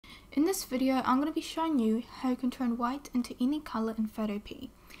In this video, I'm going to be showing you how you can turn white into any color in Photopea.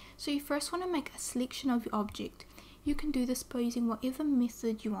 So you first want to make a selection of your object. You can do this by using whatever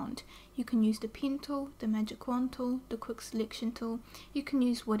method you want. You can use the pen tool, the magic wand tool, the quick selection tool. You can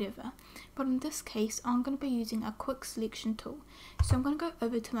use whatever. But in this case, I'm going to be using a quick selection tool. So I'm going to go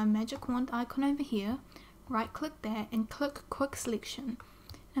over to my magic wand icon over here, right click that and click quick selection.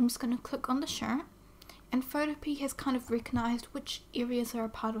 I'm just going to click on the shirt. And Photopea has kind of recognized which areas are a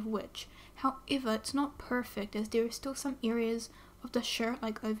part of which. However, it's not perfect as there are still some areas of the shirt,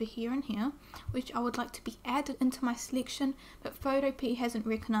 like over here and here, which I would like to be added into my selection, but Photopea hasn't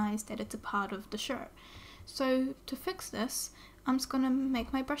recognized that it's a part of the shirt. So to fix this, I'm just going to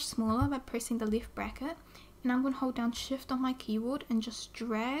make my brush smaller by pressing the left bracket, and I'm going to hold down shift on my keyboard and just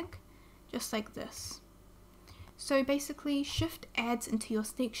drag, just like this. So basically shift adds into your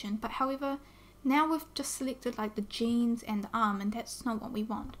selection, but however, now we've just selected like the jeans and the arm, and that's not what we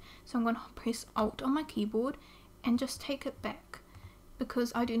want. So I'm going to press Alt on my keyboard and just take it back,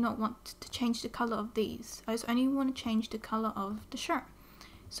 because I do not want to change the color of these. I just only want to change the color of the shirt.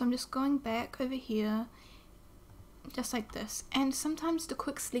 So I'm just going back over here, just like this. And sometimes the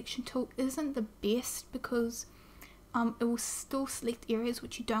quick selection tool isn't the best because it will still select areas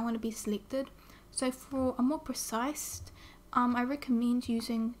which you don't want to be selected. So for a more precise, I recommend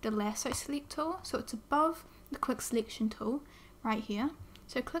using the lasso select tool. So it's above the quick selection tool right here.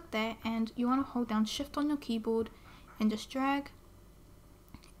 So click that and you want to hold down shift on your keyboard and just drag,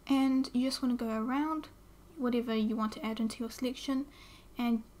 and you just want to go around whatever you want to add into your selection,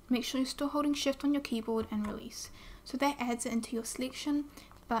 and make sure you're still holding shift on your keyboard and release. So that adds it into your selection,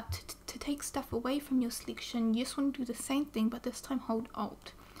 but to take stuff away from your selection, you just want to do the same thing, but this time hold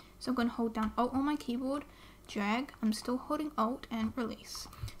Alt. So I'm going to hold down Alt on my keyboard, drag, I'm still holding Alt and release.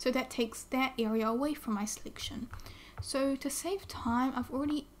 So that takes that area away from my selection. So to save time, I've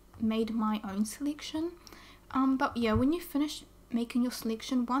already made my own selection. But yeah, when you finish making your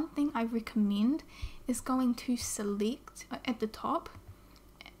selection, one thing I recommend is going to select at the top,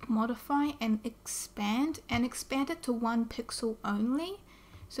 modify and expand it to 1 pixel only.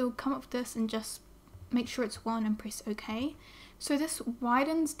 So come up with this and just make sure it's 1 and press OK. So this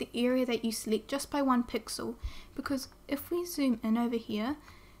widens the area that you select just by 1 pixel, because if we zoom in over here,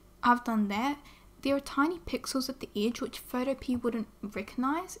 I've done that. There are tiny pixels at the edge which Photopea wouldn't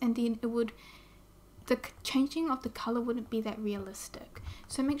recognize, and then the changing of the color wouldn't be that realistic.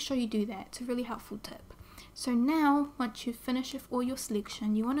 So make sure you do that. It's a really helpful tip. So now, once you've finished with all your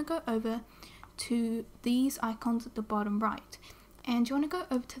selection, you want to go over to these icons at the bottom right, and you want to go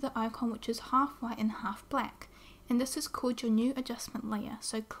over to the icon which is half white and half black. And this is called your new adjustment layer.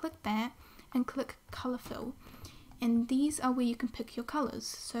 So click that and click color fill, and these are where you can pick your colors.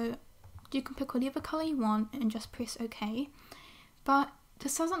 So you can pick whatever color you want and just press OK. But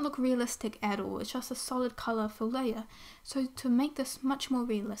this doesn't look realistic at all. It's just a solid color fill layer. So to make this much more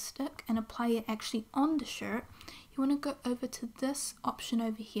realistic and apply it actually on the shirt, you want to go over to this option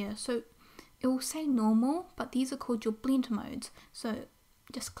over here. So it will say normal, but these are called your blend modes. So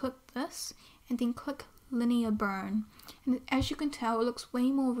just click this and then click linear burn, and as you can tell, it looks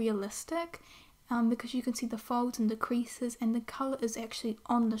way more realistic because you can see the folds and the creases, and the color is actually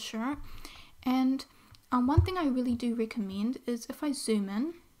on the shirt. And one thing I really do recommend is if I zoom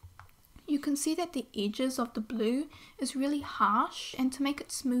in, you can see that the edges of the blue is really harsh, and to make it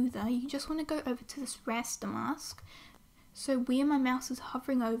smoother, you just want to go over to this raster mask. So where my mouse is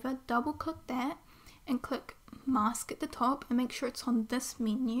hovering over, double click that and click mask at the top, and make sure it's on this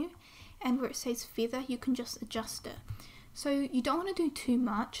menu, and where it says feather, you can just adjust it. So you don't want to do too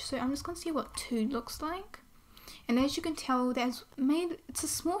much, so I'm just going to see what 2 looks like. And as you can tell, it's a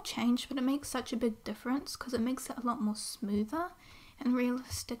small change, but it makes such a big difference because it makes it a lot more smoother and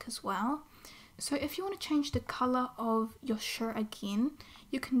realistic as well. So if you want to change the color of your shirt again,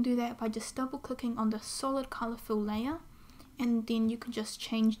 you can do that by just double clicking on the solid color fill layer, and then you can just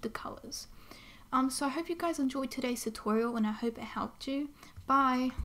change the colors. So I hope you guys enjoyed today's tutorial, and I hope it helped you. Bye!